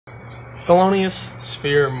Thelonious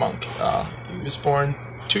Sphere Monk. He was born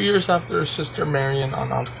 2 years after his sister Marion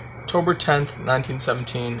on October 10th,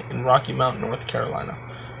 1917 in Rocky Mount, North Carolina.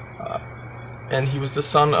 And he was the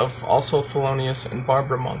son of also Thelonious and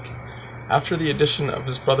Barbara Monk. After the addition of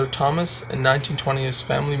his brother Thomas, in 1920 his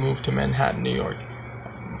family moved to Manhattan, New York.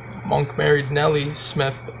 Monk married Nellie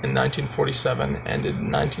Smith in 1947, and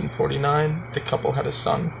in 1949 the couple had a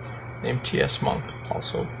son named T.S. Monk,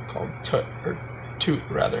 also called Toot,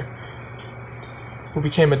 who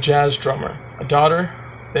became a jazz drummer.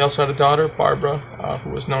 They also had a daughter, Barbara,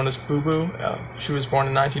 who was known as Boo Boo. She was born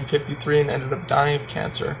in 1953 and ended up dying of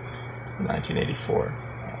cancer in 1984.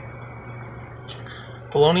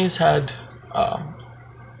 Thelonious had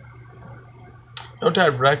no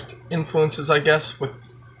direct influences, I guess,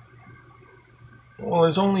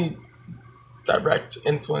 his only direct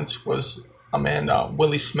influence was a man,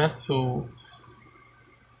 Willie Smith, who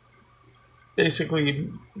basically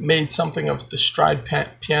made something of the stride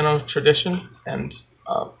piano tradition, and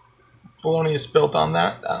Thelonious built on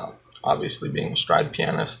that. Obviously, being a stride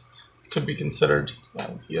pianist could be considered,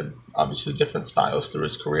 he had obviously different styles through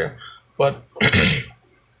his career, but it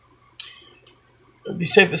would be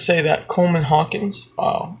safe to say that Coleman Hawkins,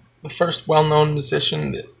 the first well-known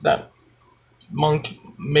musician that Monk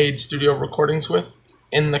made studio recordings with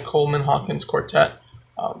in the Coleman Hawkins Quartet,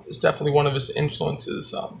 is definitely one of his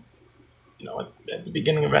influences. At the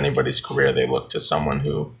beginning of anybody's career, they look to someone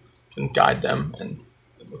who can guide them, and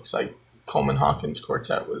it looks like Coleman Hawkins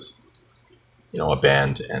Quartet was, a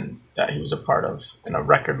band and that he was a part of, and a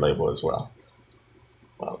record label as well.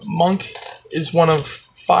 Monk is one of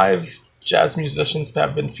 5 jazz musicians that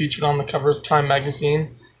have been featured on the cover of Time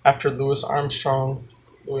magazine after Louis Armstrong,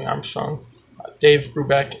 Dave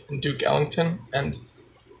Brubeck, and Duke Ellington, and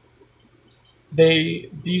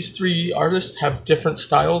these 3 artists have different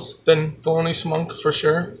styles than Thelonious Monk for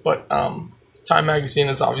sure, but Time magazine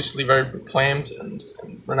is obviously very acclaimed and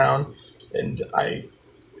renowned, and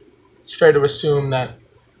it's fair to assume that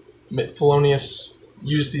Thelonious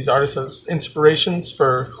used these artists as inspirations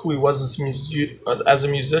for who he was as a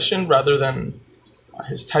musician rather than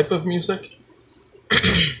his type of music.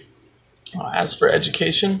 As for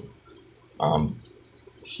education,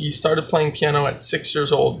 he started playing piano at 6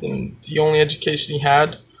 years old, and the only education he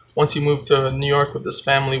had once he moved to New York with his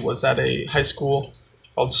family was at a high school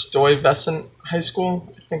called Stuyvesant High School.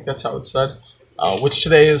 I think that's how it's said, which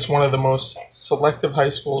today is one of the most selective high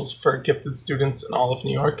schools for gifted students in all of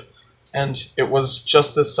New York, and it was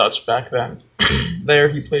just as such back then. There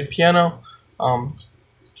he played piano.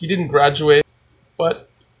 He didn't graduate, but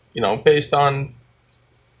based on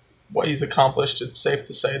what he's accomplished, it's safe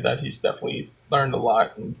to say that he's definitely learned a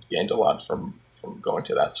lot and gained a lot from going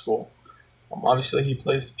to that school. Obviously, he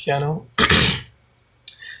plays the piano.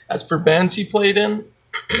 As for bands he played in,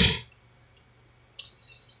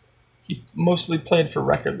 he mostly played for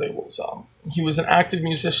record labels. He was an active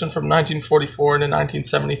musician from 1944 to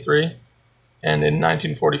 1973, and in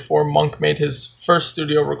 1944, Monk made his first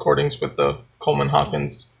studio recordings with the Coleman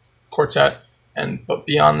Hawkins Quartet, but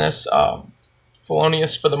beyond this,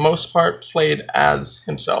 Thelonious, for the most part, played as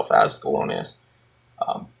himself, as Thelonious.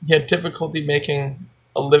 He had difficulty making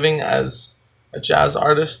a living as a jazz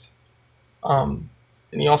artist, and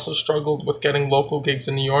he also struggled with getting local gigs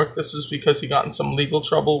in New York. This was because he got in some legal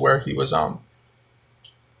trouble where he was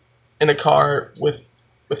in a car with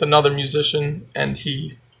another musician, and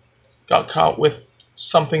he got caught with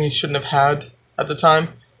something he shouldn't have had at the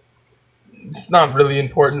time. It's not really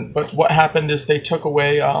important, but what happened is they took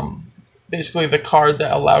away basically the card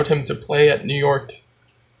that allowed him to play at New York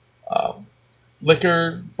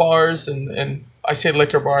liquor bars, and I say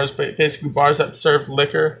liquor bars, but basically bars that served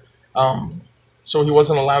liquor. So he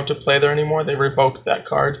wasn't allowed to play there anymore. They revoked that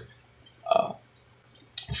card.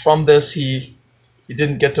 From this, he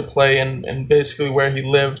didn't get to play in basically where he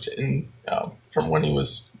lived from when he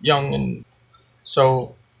was young, and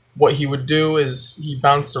so what he would do is he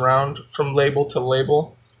bounced around from label to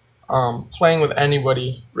label, playing with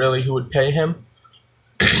anybody really who would pay him,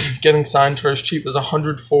 getting signed for as cheap as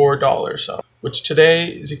 $104, which today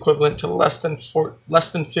is equivalent to less than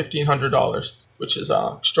 $1,500, which is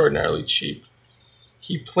extraordinarily cheap.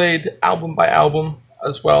 He played album by album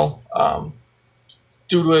as well,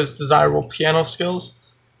 due to his desirable piano skills.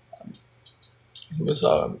 He was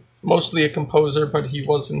mostly a composer, but he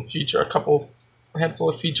was in a handful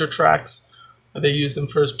of feature tracks. They used him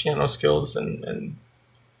for his piano skills, and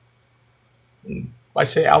I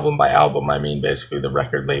say album by album, I mean basically the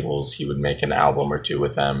record labels, he would make an album or 2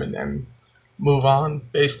 with them and then move on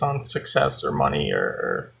based on success or money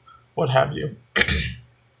or what have you.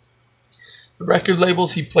 The record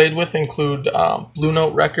labels he played with include Blue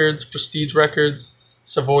Note Records, Prestige Records,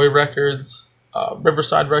 Savoy Records,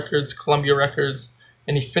 Riverside Records, Columbia Records,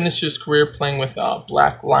 and he finished his career playing with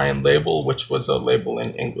Black Lion label, which was a label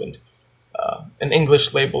in England. An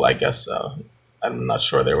English label, I guess. I'm not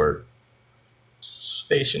sure they were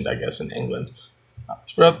stationed, I guess, in England.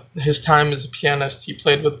 Throughout his time as a pianist, he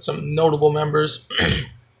played with some notable members,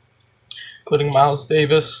 including Miles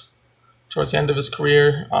Davis, towards the end of his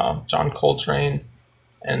career, John Coltrane,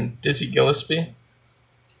 and Dizzy Gillespie.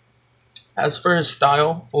 As for his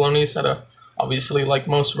style, Thelonious had obviously, like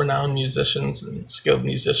most renowned musicians and skilled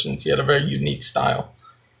musicians, he had a very unique style.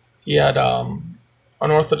 He had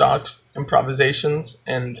unorthodox improvisations,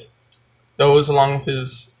 and those, along with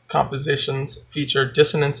his compositions, feature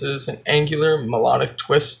dissonances and angular melodic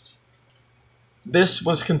twists. This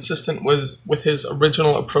was consistent with his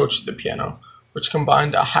original approach to the piano, which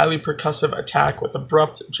combined a highly percussive attack with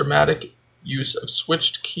abrupt, dramatic use of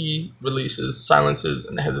switched key releases, silences,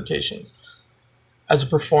 and hesitations. As a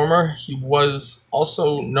performer, he was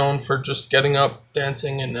also known for just getting up,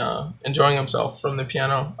 dancing, and enjoying himself from the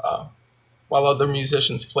piano while other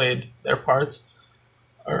musicians played their parts,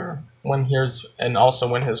 and also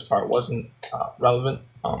when his part wasn't relevant.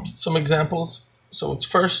 Some examples. So it's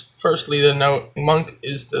firstly to note, Monk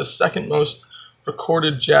is the second most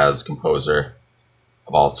recorded jazz composer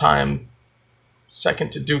of all time,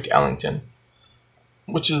 second to Duke Ellington,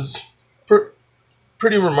 which is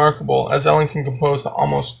pretty remarkable, as Ellington composed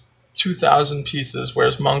almost 2,000 pieces,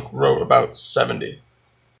 whereas Monk wrote about 70.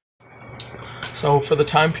 So for the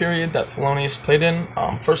time period that Thelonious played in,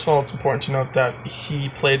 first of all, it's important to note that he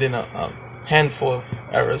played in a handful of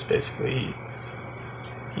eras, basically.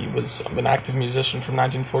 He was an active musician from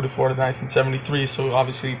 1944 to 1973, so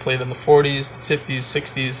obviously he played in the 40s, the 50s,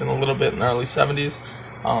 60s, and a little bit in the early 70s.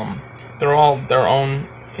 They're all their own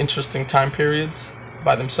interesting time periods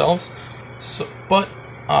by themselves. But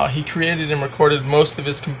he created and recorded most of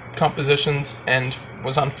his compositions and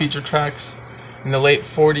was on feature tracks in the late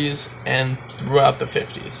 40s and throughout the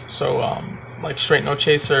 50s. So, like Straight No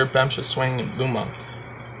Chaser, Bemsha Swing, and Blue Monk.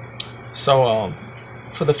 So,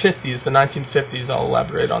 for the 50s, the 1950s, I'll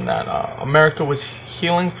elaborate on that. America was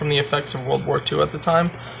healing from the effects of World War II at the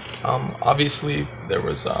time. Obviously, there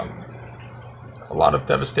was a lot of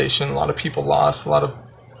devastation, a lot of people lost, a lot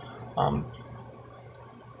of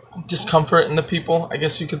discomfort in the people, I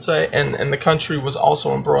guess you could say, and the country was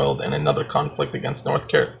also embroiled in another conflict against North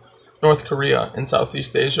Korea in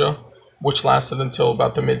Southeast Asia, which lasted until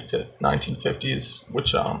about the mid-1950s,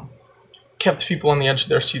 which kept people on the edge of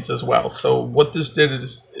their seats as well. So what this did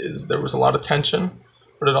is there was a lot of tension,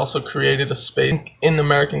 but it also created a space in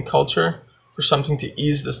American culture for something to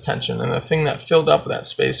ease this tension, and the thing that filled up that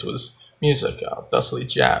space was music, thusly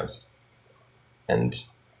jazz. And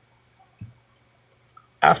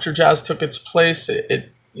after jazz took its place,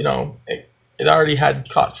 it already had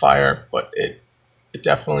caught fire, but it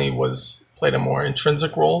definitely played a more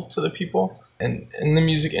intrinsic role to the people. And in the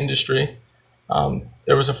music industry,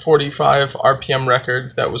 there was a 45 RPM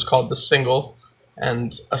record that was called The Single,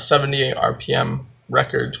 and a 78 RPM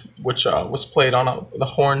record which was played on the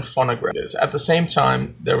horn phonograph. At the same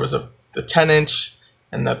time, there was the 10-inch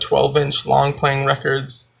and the 12-inch long playing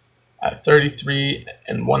records at 33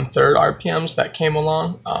 and 1/3 RPMs that came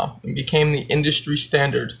along and became the industry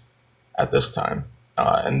standard at this time.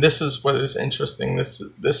 And this is what is interesting. This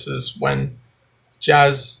is when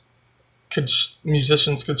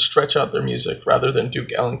musicians could stretch out their music rather than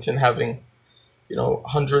Duke Ellington having,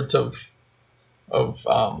 hundreds of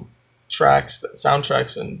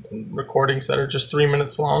soundtracks and recordings that are just 3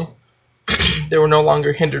 minutes long. They were no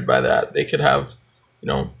longer hindered by that. They could have,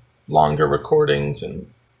 longer recordings, and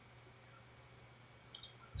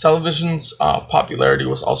television's popularity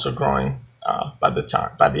was also growing by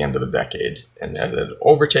the end of the decade, and it had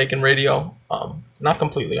overtaken radio. Not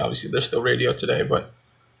completely, obviously. There's still radio today,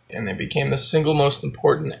 and it became the single most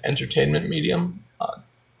important entertainment medium.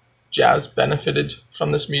 Jazz benefited from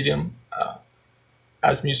this medium,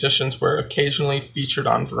 as musicians were occasionally featured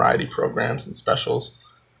on variety programs and specials.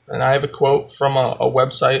 And I have a quote from a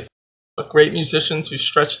website: "Great musicians who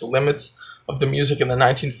stretched the limits of the music in the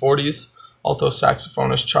 1940s, alto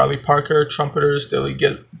saxophonist Charlie Parker, trumpeters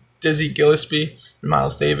Dizzy Gillespie and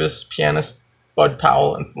Miles Davis, pianist Bud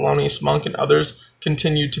Powell and Thelonious Monk, and others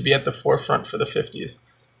continued to be at the forefront for the 50s.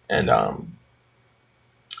 And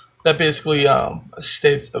that basically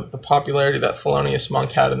states the popularity that Thelonious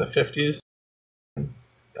Monk had in the 50s.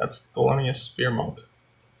 That's Thelonious Fear Monk.